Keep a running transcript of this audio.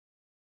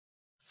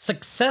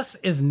Success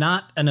is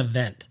not an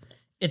event.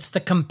 It's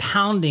the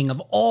compounding of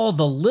all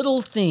the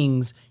little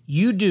things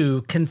you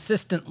do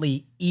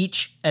consistently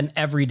each and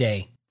every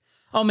day.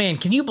 Oh man,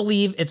 can you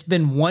believe it's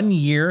been 1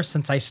 year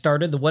since I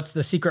started the What's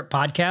the Secret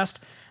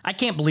podcast? I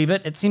can't believe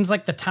it. It seems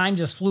like the time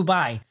just flew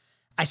by.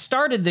 I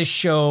started this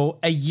show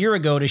a year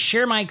ago to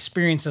share my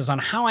experiences on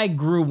how I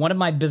grew one of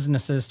my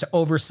businesses to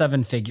over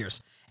 7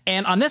 figures.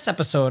 And on this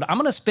episode, I'm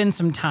going to spend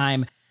some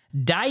time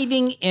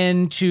diving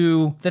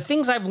into the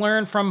things I've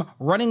learned from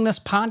running this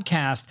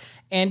podcast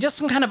and just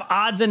some kind of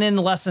odds and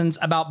ends lessons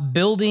about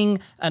building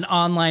an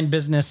online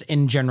business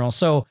in general.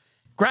 So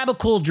grab a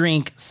cool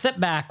drink, sit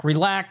back,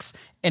 relax,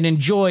 and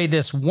enjoy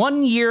this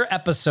 1 year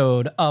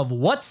episode of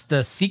What's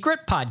the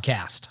Secret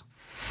podcast.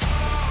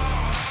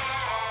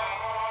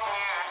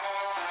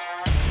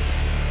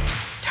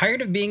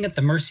 Tired of being at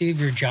the mercy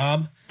of your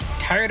job?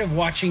 Tired of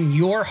watching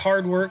your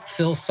hard work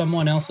fill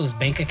someone else's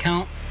bank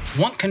account?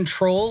 Want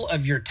control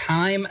of your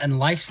time and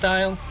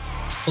lifestyle?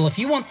 Well, if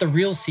you want the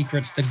real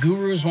secrets the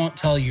gurus won't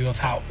tell you of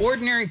how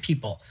ordinary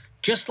people,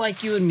 just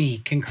like you and me,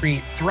 can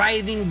create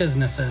thriving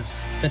businesses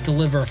that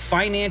deliver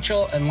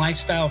financial and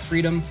lifestyle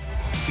freedom,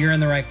 you're in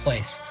the right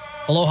place.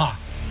 Aloha,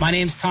 my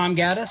name's Tom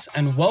Gaddis,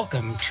 and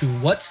welcome to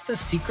What's the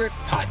Secret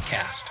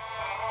podcast.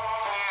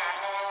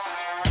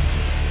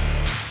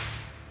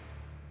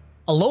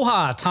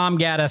 Aloha, Tom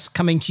Gaddis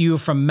coming to you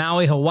from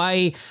Maui,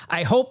 Hawaii.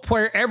 I hope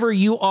wherever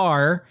you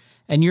are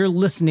and you're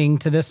listening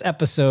to this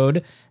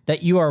episode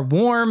that you are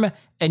warm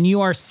and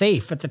you are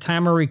safe. At the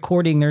time of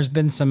recording, there's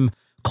been some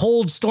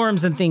cold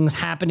storms and things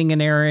happening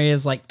in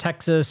areas like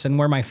Texas and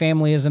where my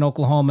family is in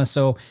Oklahoma.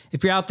 So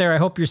if you're out there, I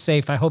hope you're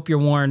safe. I hope you're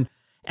warm.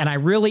 And I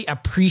really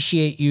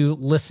appreciate you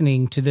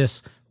listening to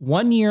this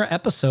 1 year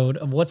episode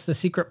of What's the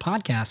Secret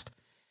podcast.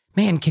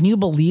 Man, can you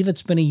believe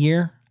it's been a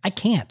year? I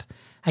can't.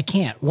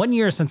 1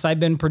 year since I've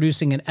been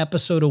producing an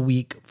episode a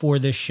week for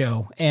this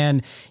show.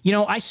 And,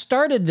 I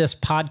started this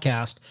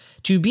podcast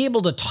to be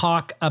able to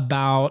talk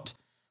about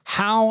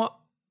how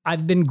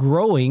I've been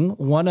growing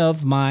one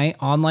of my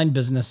online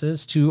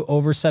businesses to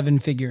over 7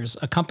 figures,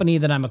 a company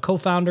that I'm a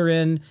co-founder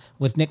in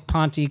with Nick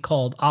Ponte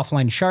called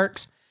Offline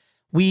Sharks.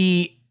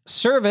 We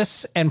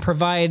service and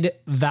provide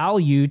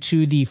value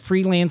to the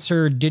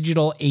freelancer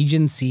digital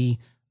agency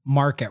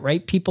market,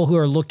 right? People who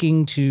are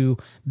looking to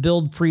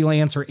build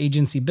freelance or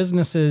agency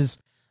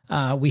businesses.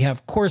 We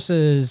have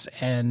courses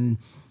and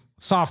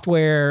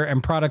software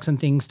and products and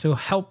things to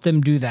help them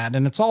do that.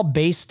 And it's all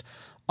based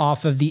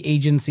off of the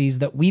agencies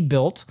that we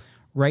built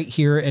right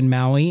here in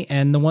Maui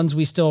and the ones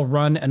we still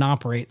run and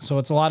operate. So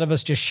it's a lot of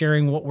us just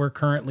sharing what we're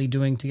currently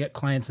doing to get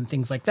clients and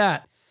things like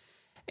that.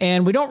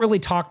 And we don't really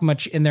talk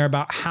much in there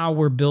about how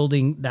we're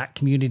building that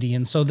community.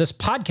 And so this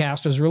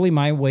podcast was really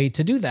my way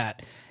to do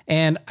that.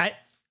 And I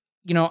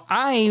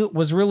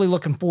was really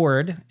looking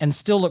forward and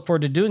still look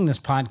forward to doing this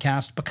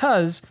podcast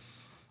because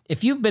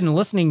if you've been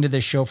listening to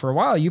this show for a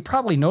while, you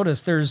probably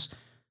noticed there's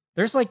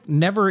like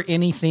never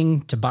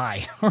anything to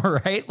buy,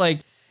 right?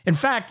 Like, in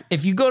fact,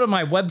 if you go to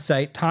my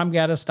website,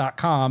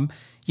 tomgaddis.com,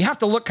 you have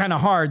to look kind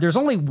of hard. There's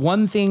only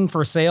one thing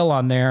for sale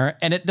on there,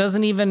 and it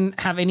doesn't even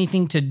have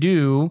anything to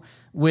do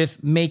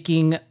with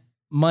making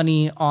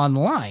money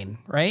online,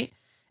 right?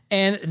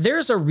 And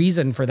there's a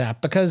reason for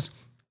that because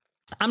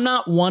I'm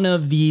not one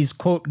of these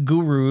quote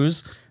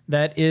gurus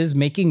that is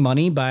making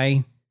money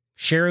by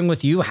sharing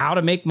with you how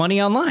to make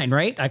money online,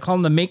 right? I call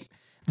them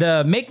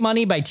the make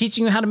money by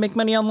teaching you how to make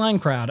money online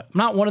crowd. I'm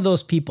not one of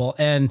those people.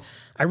 And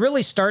I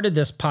really started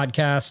this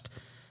podcast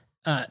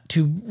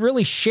to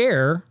really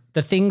share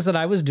the things that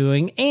I was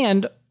doing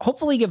and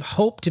hopefully give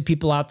hope to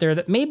people out there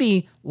that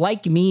maybe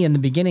like me in the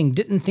beginning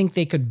didn't think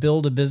they could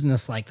build a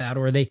business like that,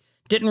 or they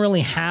didn't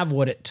really have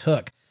what it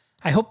took.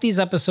 I hope these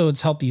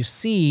episodes help you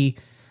see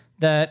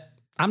that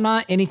I'm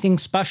not anything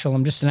special.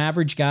 I'm just an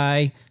average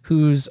guy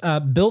who's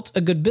built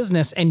a good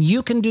business, and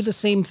you can do the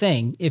same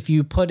thing if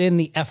you put in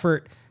the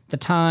effort, the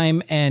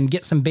time, and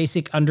get some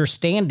basic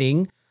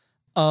understanding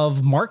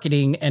of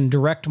marketing and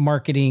direct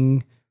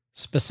marketing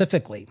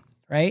specifically,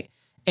 right?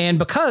 And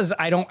because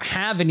I don't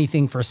have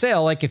anything for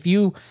sale, like if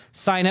you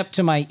sign up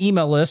to my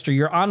email list or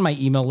you're on my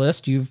email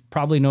list, you've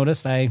probably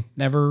noticed I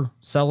never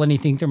sell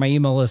anything through my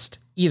email list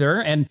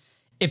either. And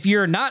if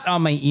you're not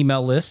on my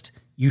email list,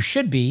 you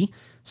should be.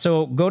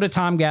 So go to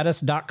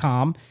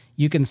tomgaddis.com.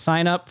 You can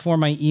sign up for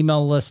my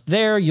email list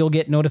there. You'll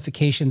get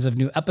notifications of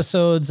new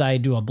episodes. I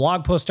do a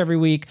blog post every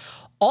week.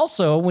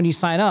 Also, when you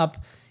sign up,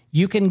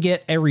 you can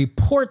get a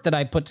report that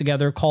I put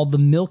together called the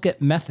Milk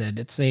It Method.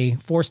 It's a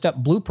 4-step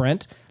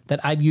blueprint that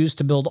I've used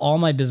to build all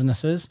my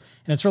businesses.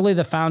 And it's really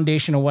the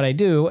foundation of what I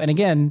do. And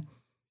again,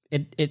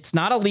 it's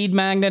not a lead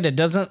magnet. It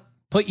doesn't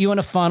put you in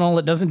a funnel.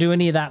 It doesn't do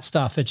any of that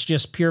stuff. It's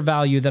just pure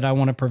value that I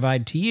want to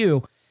provide to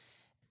you.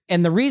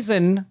 And the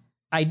reason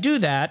I do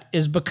that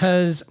is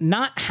because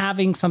not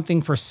having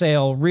something for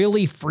sale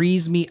really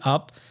frees me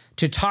up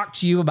to talk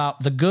to you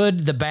about the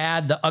good, the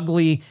bad, the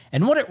ugly,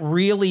 and what it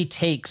really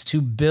takes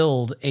to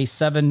build a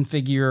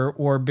 7-figure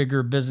or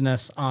bigger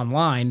business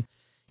online.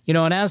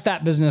 And as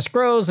that business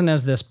grows and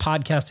as this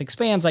podcast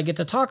expands, I get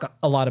to talk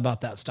a lot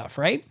about that stuff,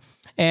 right?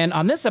 And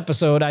on this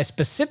episode, I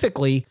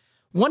specifically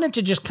wanted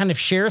to just kind of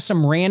share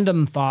some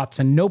random thoughts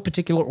in no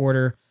particular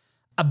order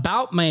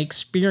about my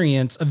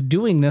experience of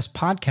doing this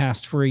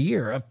podcast for a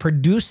year, of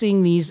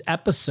producing these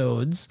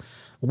episodes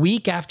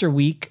week after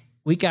week,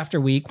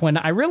 when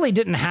I really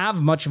didn't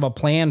have much of a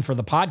plan for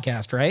the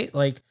podcast, right?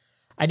 Like,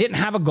 I didn't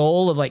have a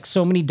goal of like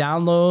so many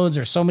downloads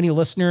or so many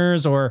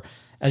listeners, or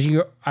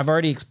I've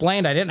already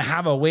explained, I didn't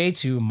have a way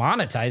to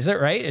monetize it,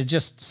 right? It's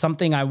just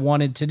something I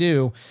wanted to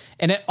do.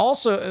 And it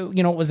also,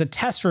 it was a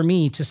test for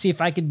me to see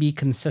if I could be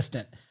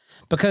consistent.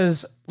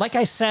 Because like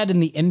I said in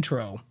the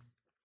intro,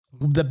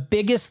 the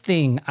biggest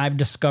thing I've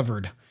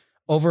discovered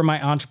over my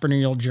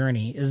entrepreneurial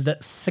journey is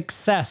that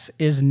success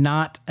is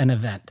not an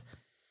event.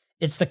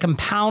 It's the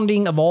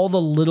compounding of all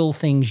the little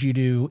things you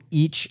do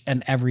each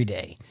and every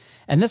day.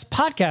 And this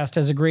podcast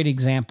is a great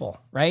example,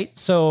 right?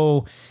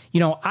 So,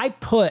 I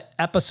put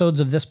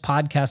episodes of this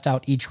podcast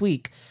out each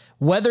week,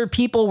 whether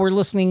people were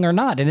listening or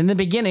not. And in the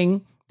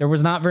beginning, there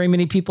was not very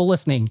many people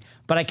listening,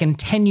 but I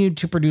continued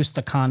to produce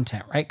the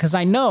content, right? Because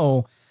I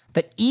know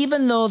that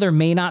even though there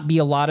may not be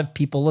a lot of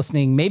people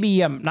listening,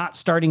 maybe I'm not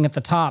starting at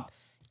the top.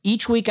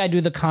 Each week I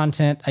do the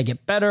content, I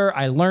get better,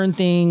 I learn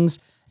things.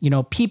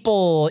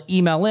 People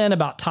email in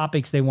about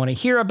topics they want to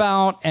hear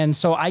about. And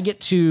so I get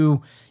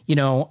to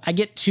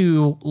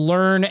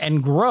learn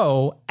and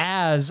grow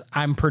as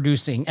I'm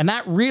producing. And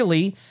that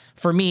really,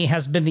 for me,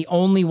 has been the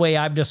only way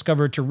I've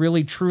discovered to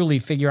really, truly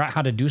figure out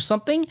how to do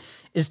something,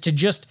 is to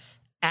just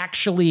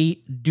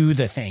actually do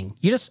the thing.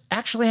 You just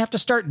actually have to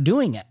start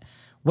doing it,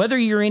 whether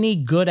you're any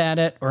good at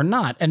it or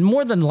not. And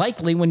more than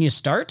likely, when you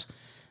start,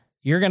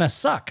 you're going to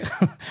suck,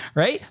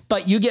 right?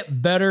 But you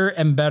get better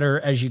and better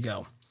as you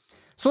go.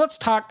 So let's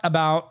talk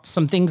about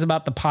some things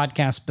about the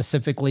podcast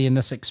specifically in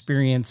this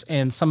experience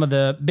and some of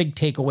the big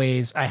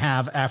takeaways I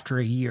have after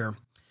a year.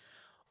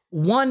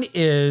 One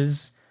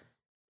is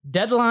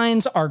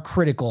deadlines are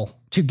critical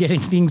to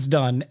getting things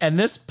done, and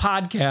this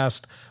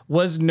podcast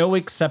was no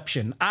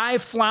exception. I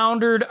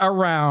floundered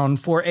around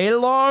for a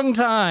long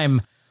time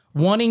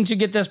wanting to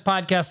get this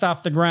podcast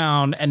off the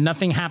ground and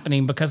nothing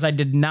happening because I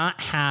did not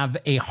have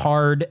a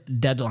hard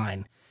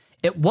deadline.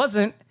 It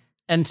wasn't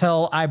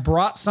until I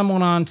brought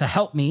someone on to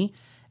help me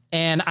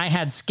and I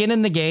had skin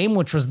in the game,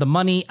 which was the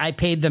money I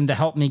paid them to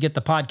help me get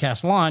the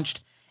podcast launched,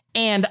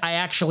 and I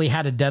actually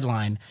had a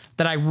deadline,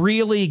 that I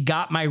really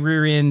got my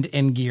rear end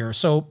in gear.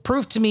 So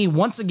proof to me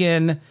once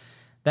again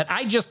that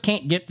I just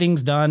can't get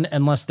things done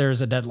unless there's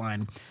a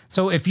deadline.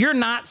 So if you're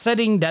not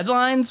setting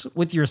deadlines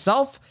with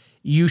yourself,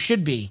 you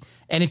should be.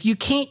 And if you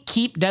can't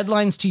keep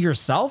deadlines to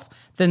yourself,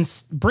 then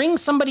bring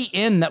somebody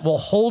in that will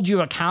hold you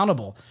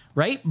accountable,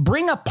 right?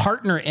 Bring a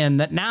partner in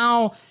that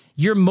now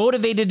you're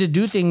motivated to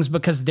do things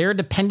because they're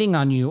depending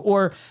on you,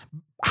 or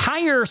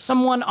hire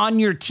someone on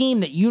your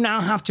team that you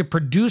now have to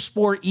produce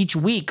for each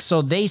week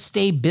so they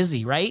stay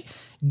busy, right?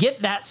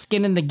 Get that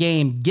skin in the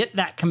game, get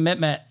that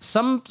commitment,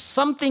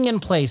 something in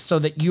place so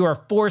that you are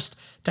forced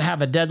to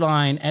have a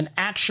deadline and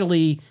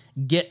actually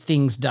get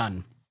things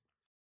done.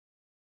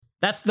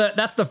 That's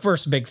the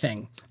first big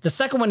thing. The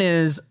second one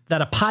is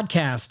that a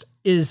podcast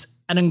is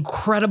an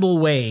incredible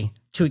way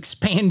to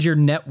expand your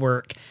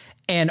network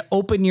and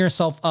open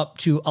yourself up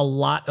to a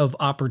lot of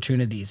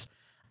opportunities.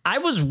 I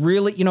was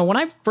really, when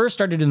I first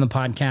started in the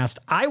podcast,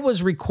 I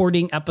was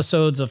recording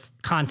episodes of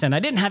content. I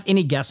didn't have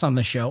any guests on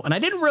the show, and I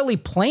didn't really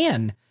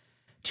plan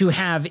to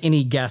have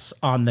any guests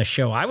on the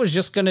show. I was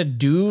just going to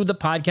do the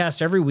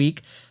podcast every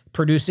week,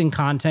 producing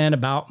content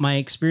about my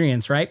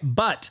experience, right?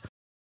 But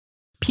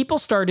people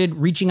started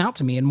reaching out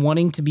to me and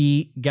wanting to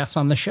be guests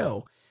on the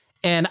show.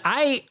 And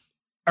I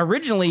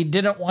originally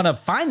didn't want to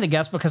find the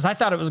guests because I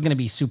thought it was going to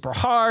be super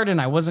hard and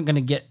I wasn't going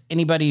to get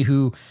anybody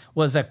who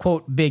was a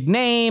quote big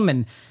name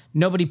and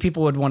nobody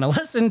people would want to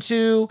listen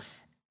to.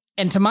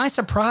 And to my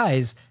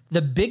surprise,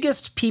 the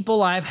biggest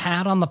people I've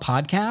had on the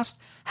podcast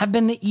have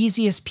been the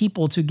easiest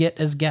people to get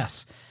as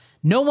guests.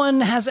 No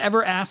one has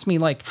ever asked me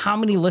like, how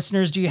many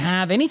listeners do you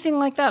have? Anything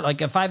like that.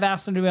 Like if I've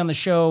asked them to be on the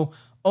show,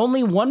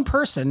 only one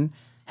person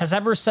has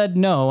ever said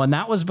no, and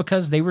that was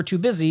because they were too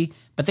busy,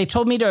 but they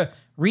told me to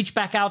reach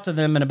back out to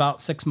them in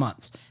about 6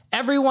 months.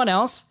 Everyone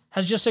else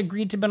has just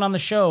agreed to be on the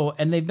show,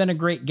 and they've been a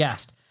great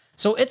guest.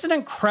 So it's an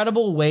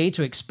incredible way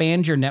to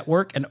expand your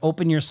network and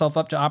open yourself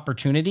up to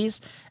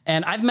opportunities.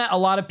 And I've met a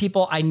lot of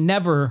people I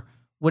never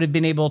would have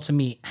been able to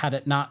meet had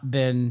it not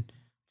been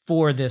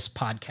for this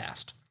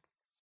podcast.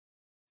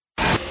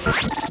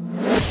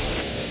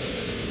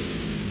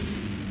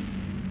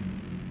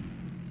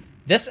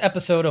 This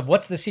episode of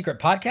What's the Secret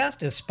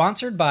Podcast is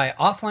sponsored by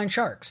Offline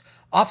Sharks.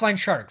 Offline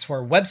Sharks,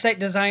 where website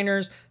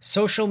designers,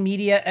 social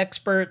media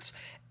experts,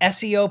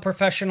 SEO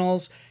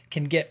professionals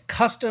can get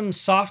custom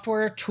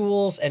software,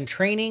 tools, and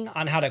training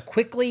on how to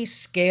quickly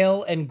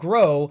scale and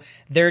grow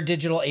their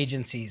digital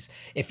agencies.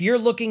 If you're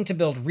looking to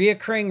build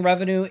reoccurring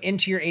revenue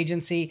into your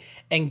agency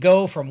and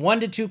go from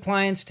 1 to 2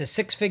 clients to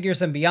 6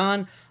 figures and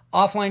beyond,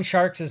 Offline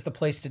Sharks is the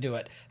place to do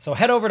it. So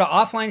head over to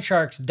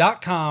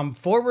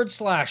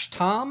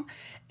offlinesharks.com/Tom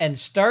and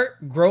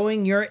start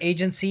growing your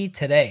agency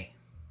today.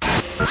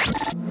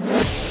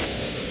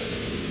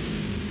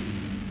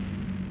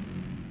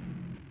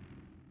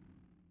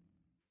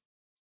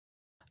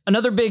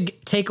 Another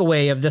big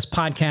takeaway of this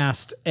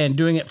podcast and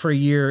doing it for a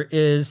year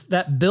is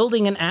that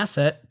building an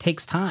asset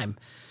takes time.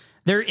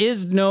 There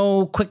is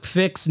no quick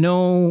fix,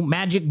 no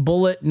magic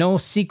bullet, no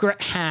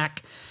secret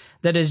hack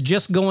that is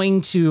just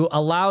going to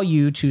allow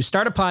you to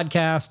start a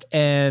podcast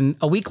and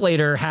a week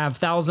later have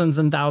thousands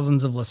and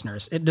thousands of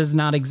listeners. It does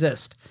not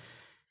exist.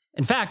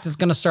 In fact, it's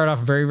going to start off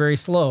very, very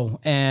slow.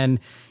 And,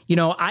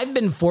 I've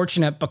been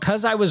fortunate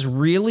because I was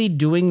really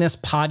doing this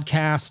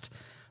podcast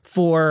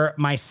for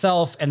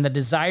myself and the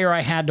desire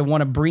I had to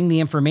want to bring the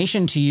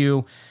information to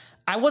you.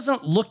 I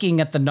wasn't looking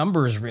at the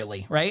numbers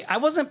really, right? I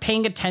wasn't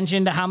paying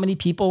attention to how many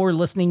people were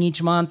listening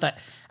each month.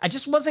 I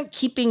just wasn't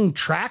keeping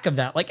track of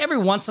that. Like every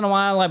once in a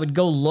while I would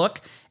go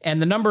look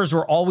and the numbers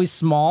were always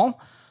small,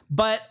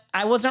 but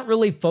I wasn't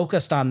really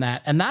focused on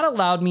that. And that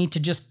allowed me to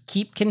just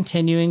keep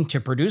continuing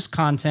to produce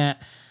content,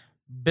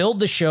 build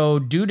the show,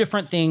 do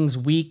different things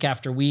week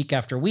after week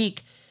after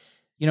week,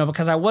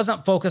 because I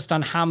wasn't focused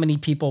on how many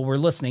people were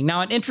listening.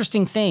 Now, an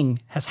interesting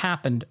thing has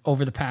happened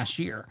over the past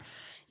year.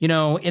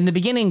 In the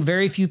beginning,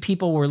 very few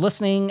people were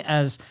listening.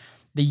 As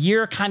the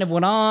year kind of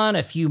went on,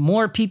 a few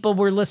more people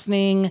were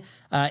listening.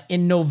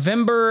 In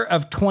November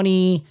of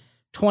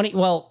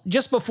 2020,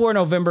 just before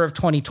November of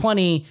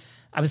 2020,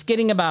 I was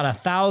getting about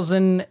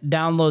 1,000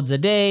 downloads a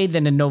day.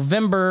 Then in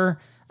November,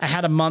 I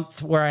had a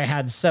month where I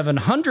had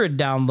 700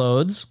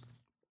 downloads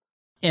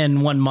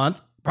in 1 month.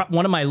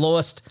 One of my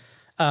lowest,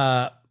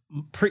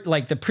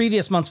 the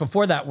previous months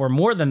before that were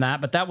more than that,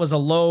 but that was a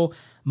low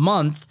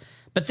month.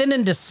 But then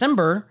in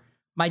December,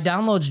 my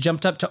downloads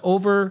jumped up to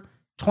over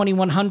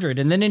 2,100.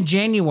 And then in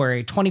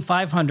January,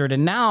 2,500.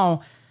 And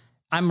now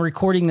I'm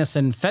recording this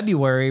in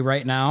February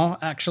right now,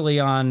 actually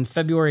on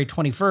February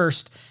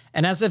 21st.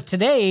 And as of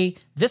today,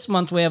 this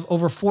month, we have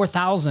over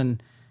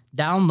 4,000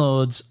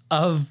 downloads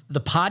of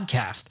the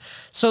podcast.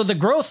 So the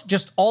growth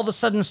just all of a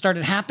sudden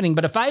started happening.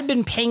 But if I had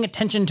been paying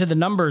attention to the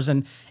numbers,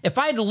 and if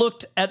I had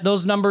looked at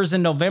those numbers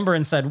in November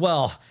and said,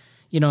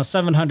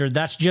 700,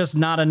 that's just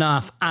not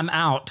enough, I'm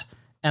out,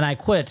 and I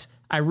quit,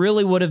 I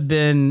really would have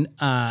been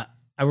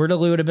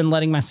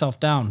letting myself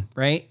down,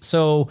 right?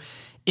 So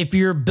if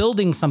you're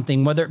building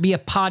something, whether it be a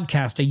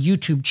podcast, a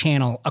YouTube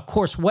channel, a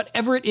course,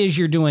 whatever it is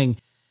you're doing,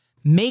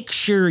 make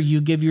sure you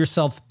give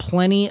yourself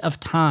plenty of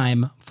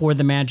time for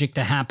the magic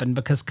to happen,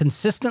 because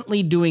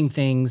consistently doing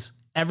things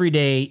every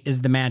day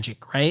is the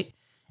magic, right?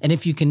 And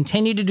if you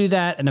continue to do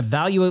that and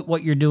evaluate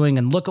what you're doing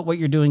and look at what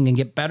you're doing and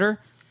get better,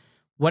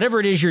 whatever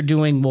it is you're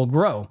doing will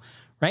grow,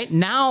 right?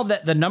 Now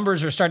that the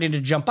numbers are starting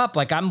to jump up,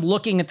 like I'm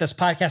looking at this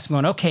podcast and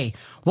going, okay,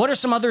 what are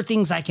some other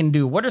things I can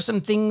do? What are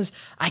some things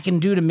I can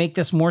do to make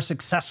this more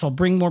successful,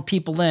 bring more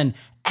people in,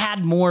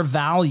 add more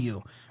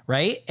value,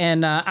 right?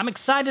 And I'm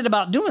excited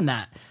about doing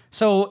that.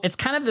 So it's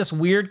kind of this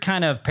weird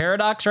kind of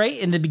paradox, right?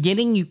 In the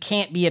beginning, you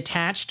can't be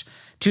attached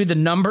to the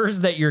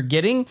numbers that you're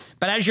getting,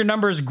 but as your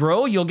numbers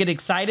grow, you'll get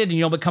excited and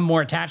you'll become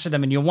more attached to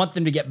them and you'll want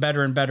them to get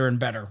better and better and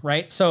better,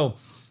 right? So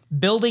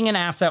building an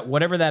asset,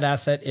 whatever that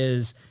asset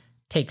is,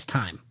 takes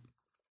time.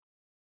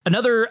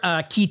 Another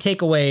key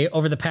takeaway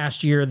over the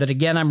past year that,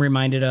 again, I'm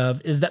reminded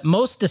of is that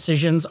most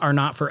decisions are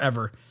not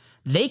forever.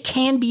 They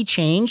can be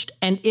changed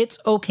and it's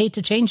okay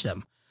to change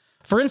them.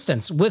 For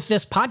instance, with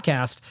this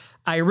podcast,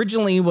 I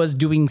originally was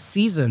doing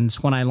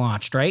seasons when I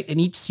launched, right? And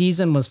each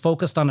season was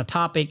focused on a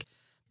topic.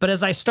 But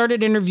as I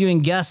started interviewing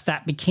guests,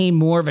 that became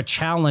more of a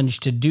challenge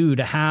to do,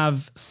 to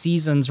have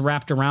seasons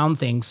wrapped around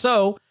things.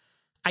 So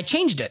I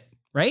changed it,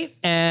 right?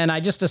 And I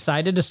just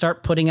decided to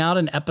start putting out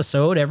an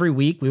episode every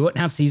week. We wouldn't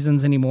have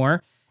seasons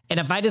anymore. And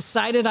if I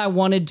decided I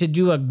wanted to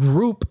do a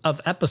group of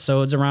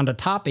episodes around a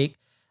topic,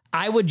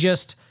 I would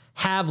just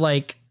have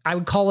I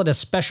would call it a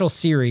special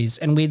series,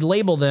 and we'd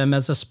label them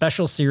as a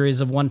special series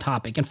of one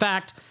topic. In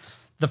fact,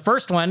 the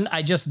first one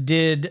I just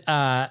did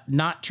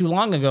not too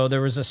long ago,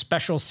 there was a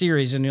special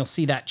series, and you'll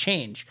see that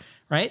change,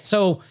 right?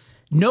 So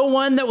no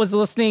one that was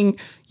listening,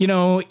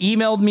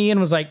 emailed me and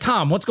was like,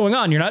 Tom, what's going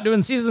on? You're not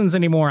doing seasons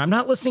anymore. I'm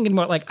not listening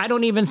anymore. I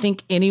don't even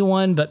think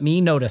anyone but me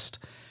noticed,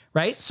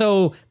 right?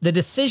 So the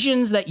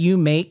decisions that you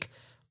make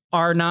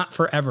are not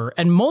forever.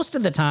 And most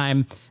of the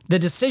time, the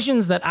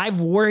decisions that I've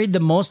worried the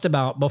most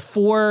about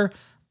before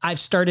I've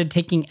started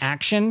taking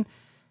action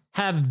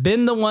have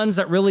been the ones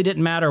that really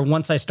didn't matter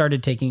once I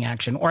started taking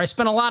action. Or I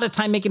spent a lot of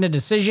time making a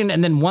decision,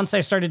 and then once I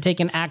started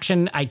taking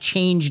action, I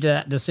changed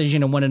that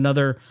decision and went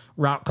another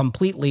route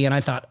completely. And I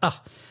thought,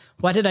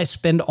 why did I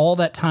spend all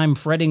that time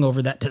fretting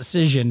over that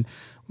decision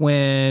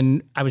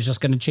when I was just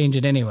going to change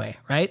it anyway,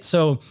 right?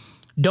 So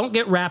don't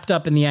get wrapped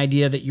up in the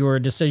idea that your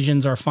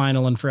decisions are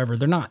final and forever.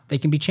 They're not. They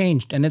can be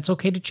changed, and it's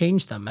okay to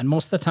change them. And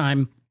most of the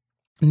time,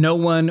 no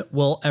one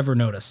will ever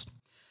notice.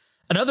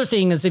 Another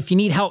thing is, if you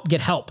need help,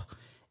 get help.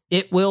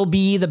 It will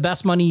be the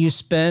best money you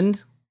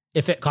spend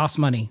if it costs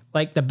money.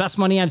 Like the best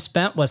money I've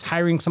spent was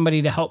hiring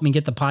somebody to help me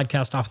get the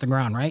podcast off the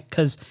ground, right?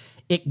 Because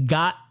it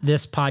got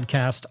this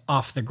podcast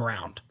off the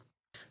ground.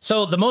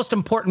 So the most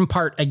important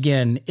part,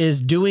 again,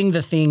 is doing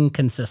the thing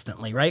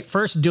consistently, right?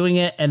 First doing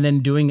it and then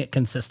doing it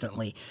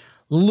consistently.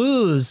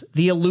 Lose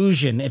the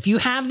illusion. If you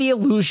have the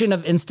illusion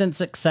of instant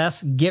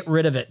success, get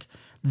rid of it.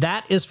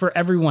 That is for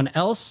everyone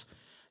else.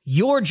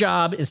 Your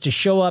job is to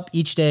show up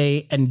each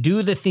day and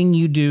do the thing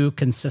you do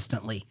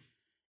consistently.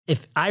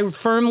 If I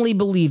firmly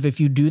believe if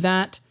you do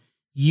that,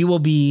 you will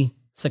be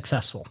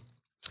successful.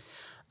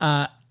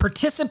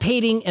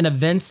 Participating in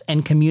events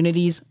and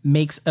communities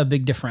makes a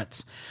big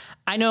difference.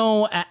 I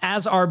know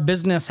as our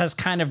business has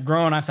kind of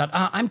grown, I thought,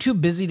 I'm too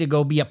busy to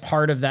go be a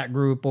part of that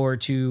group or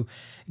to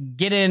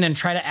get in and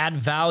try to add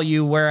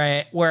value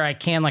where I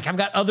can. Like I've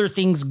got other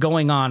things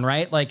going on,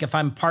 right? Like if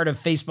I'm part of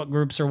Facebook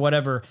groups or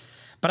whatever.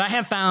 But I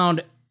have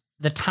found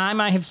the time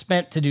I have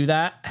spent to do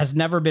that has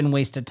never been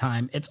wasted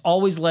time. It's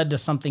always led to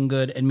something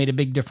good and made a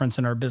big difference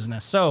in our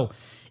business. So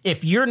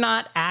if you're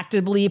not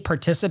actively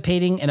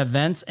participating in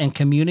events and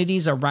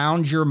communities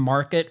around your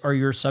market or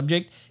your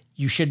subject,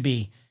 you should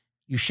be.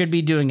 You should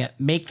be doing it.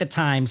 Make the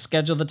time,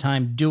 schedule the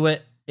time, do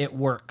it. It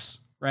works,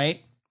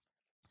 right?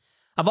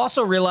 I've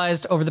also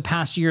realized over the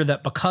past year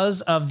that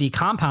because of the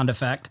compound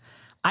effect,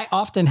 I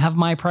often have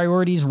my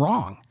priorities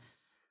wrong.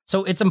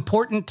 So it's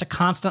important to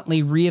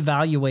constantly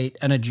reevaluate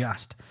and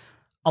adjust.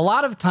 A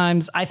lot of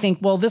times I think,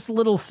 well, this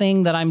little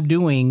thing that I'm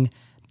doing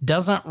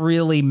doesn't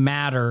really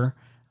matter.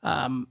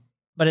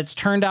 But it's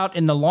turned out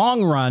in the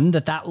long run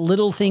that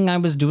little thing I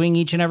was doing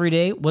each and every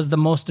day was the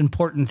most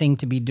important thing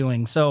to be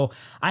doing. So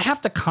I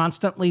have to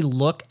constantly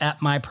look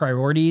at my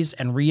priorities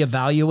and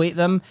reevaluate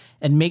them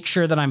and make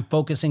sure that I'm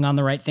focusing on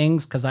the right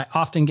things, because I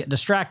often get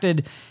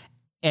distracted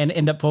and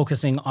end up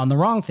focusing on the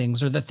wrong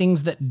things or the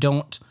things that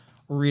don't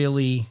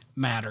really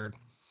matter.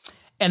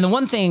 And the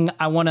one thing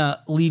I want to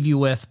leave you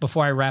with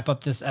before I wrap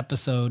up this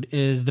episode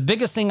is the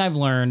biggest thing I've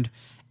learned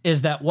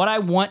is that what I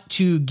want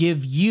to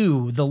give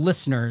you, the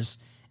listeners,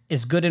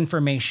 is good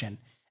information.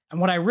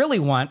 And what I really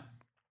want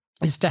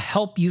is to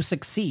help you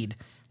succeed.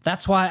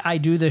 That's why I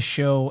do this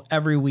show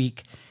every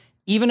week.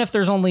 Even if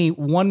there's only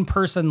one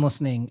person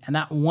listening and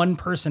that one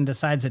person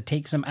decides to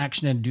take some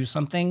action and do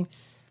something,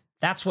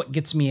 that's what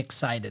gets me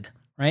excited,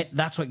 right?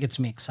 That's what gets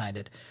me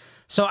excited.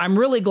 So I'm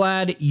really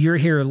glad you're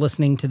here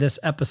listening to this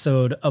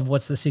episode of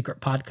What's the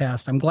Secret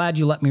Podcast. I'm glad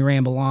you let me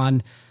ramble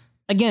on.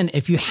 Again,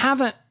 if you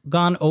haven't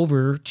gone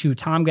over to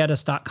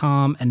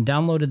tomgaddis.com and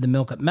downloaded the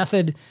Milk It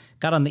Method,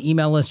 got on the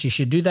email list, you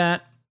should do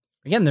that.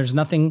 Again, there's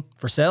nothing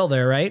for sale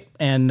there, right?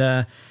 And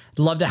I'd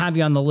love to have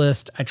you on the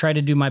list. I try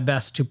to do my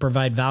best to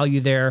provide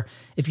value there.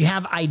 If you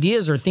have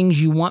ideas or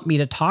things you want me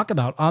to talk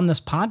about on this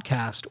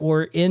podcast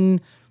or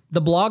in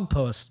the blog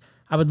post,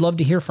 I would love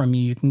to hear from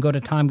you. You can go to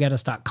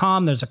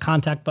tomgaddis.com. There's a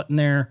contact button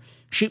there.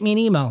 Shoot me an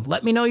email.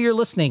 Let me know you're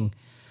listening.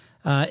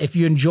 If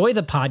you enjoy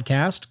the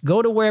podcast,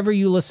 go to wherever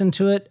you listen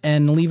to it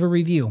and leave a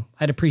review.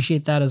 I'd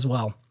appreciate that as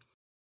well.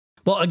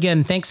 Well,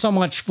 again, thanks so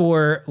much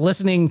for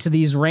listening to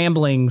these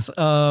ramblings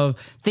of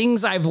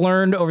things I've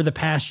learned over the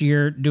past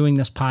year doing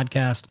this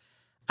podcast.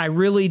 I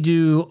really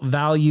do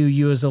value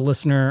you as a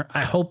listener.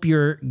 I hope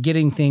you're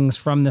getting things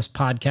from this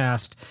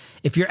podcast.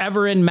 If you're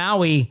ever in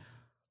Maui,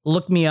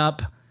 look me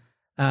up.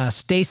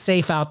 Stay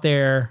safe out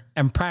there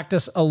and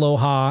practice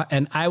aloha.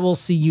 And I will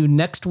see you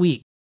next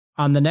week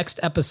on the next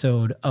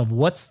episode of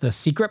What's the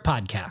Secret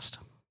Podcast.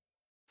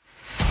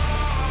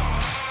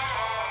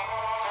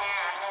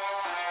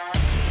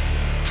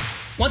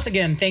 Once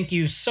again, thank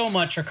you so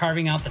much for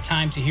carving out the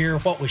time to hear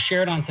what was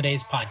shared on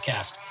today's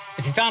podcast.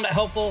 If you found it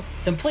helpful,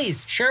 then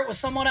please share it with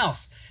someone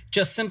else.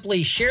 Just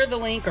simply share the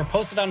link or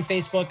post it on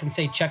Facebook and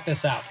say, check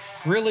this out.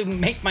 Really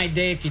make my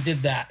day if you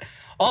did that.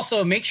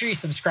 Also, make sure you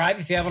subscribe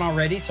if you haven't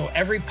already, so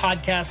every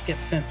podcast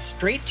gets sent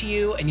straight to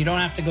you and you don't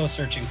have to go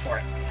searching for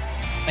it.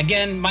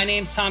 Again, my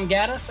name's Tom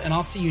Gaddis, and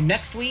I'll see you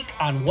next week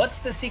on What's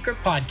the Secret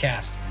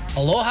Podcast.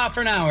 Aloha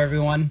for now,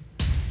 everyone.